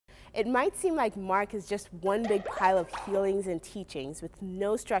It might seem like Mark is just one big pile of healings and teachings with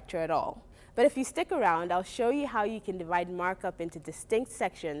no structure at all. But if you stick around, I'll show you how you can divide Mark up into distinct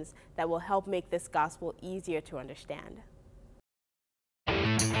sections that will help make this gospel easier to understand.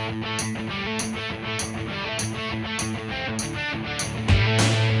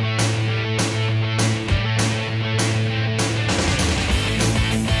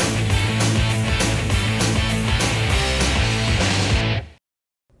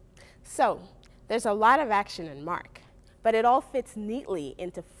 So, there's a lot of action in Mark, but it all fits neatly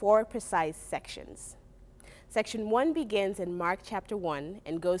into 4 precise sections. Section 1 begins in Mark chapter 1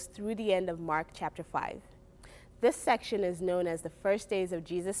 and goes through the end of Mark chapter 5. This section is known as the first days of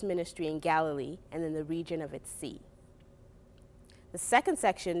Jesus' ministry in Galilee and in the region of its sea. The second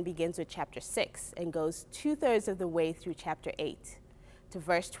section begins with chapter 6 and goes 2/3 of the way through chapter 8 to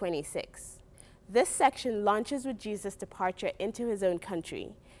verse 26. This section launches with Jesus' departure into his own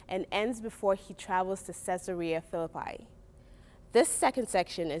country and ends before he travels to Caesarea Philippi. This second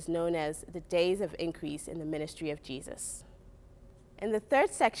section is known as the days of increase in the ministry of Jesus. In the third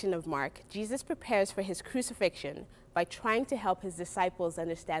section of Mark, Jesus prepares for his crucifixion by trying to help his disciples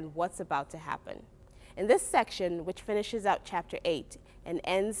understand what's about to happen. In this section, which finishes out chapter 8 and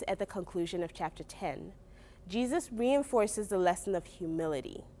ends at the conclusion of chapter 10, Jesus reinforces the lesson of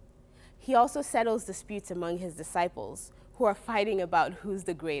humility. He also settles disputes among his disciples, who are fighting about who's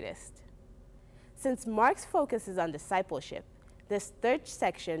the greatest. Since Mark's focus is on discipleship, this third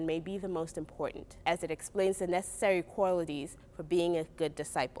section may be the most important, as it explains the necessary qualities for being a good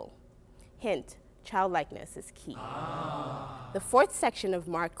disciple. Hint, childlikeness is key. The fourth section of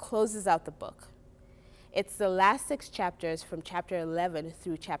Mark closes out the book. It's the last 6 chapters from chapter 11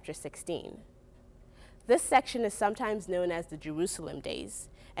 through chapter 16. This section is sometimes known as the Jerusalem days,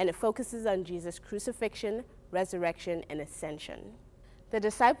 and it focuses on Jesus' crucifixion, resurrection, and ascension. The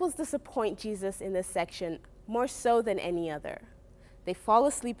disciples disappoint Jesus in this section more so than any other. They fall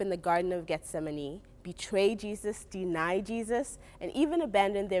asleep in the Garden of Gethsemane, betray Jesus, deny Jesus, and even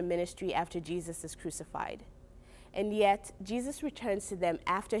abandon their ministry after Jesus is crucified. And yet, Jesus returns to them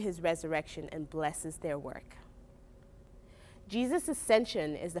after his resurrection and blesses their work. Jesus'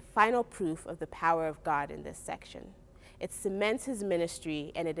 ascension is the final proof of the power of God in this section. It cements his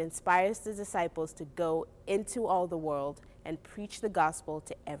ministry, and it inspires the disciples to go into all the world and preach the gospel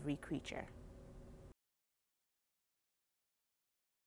to every creature.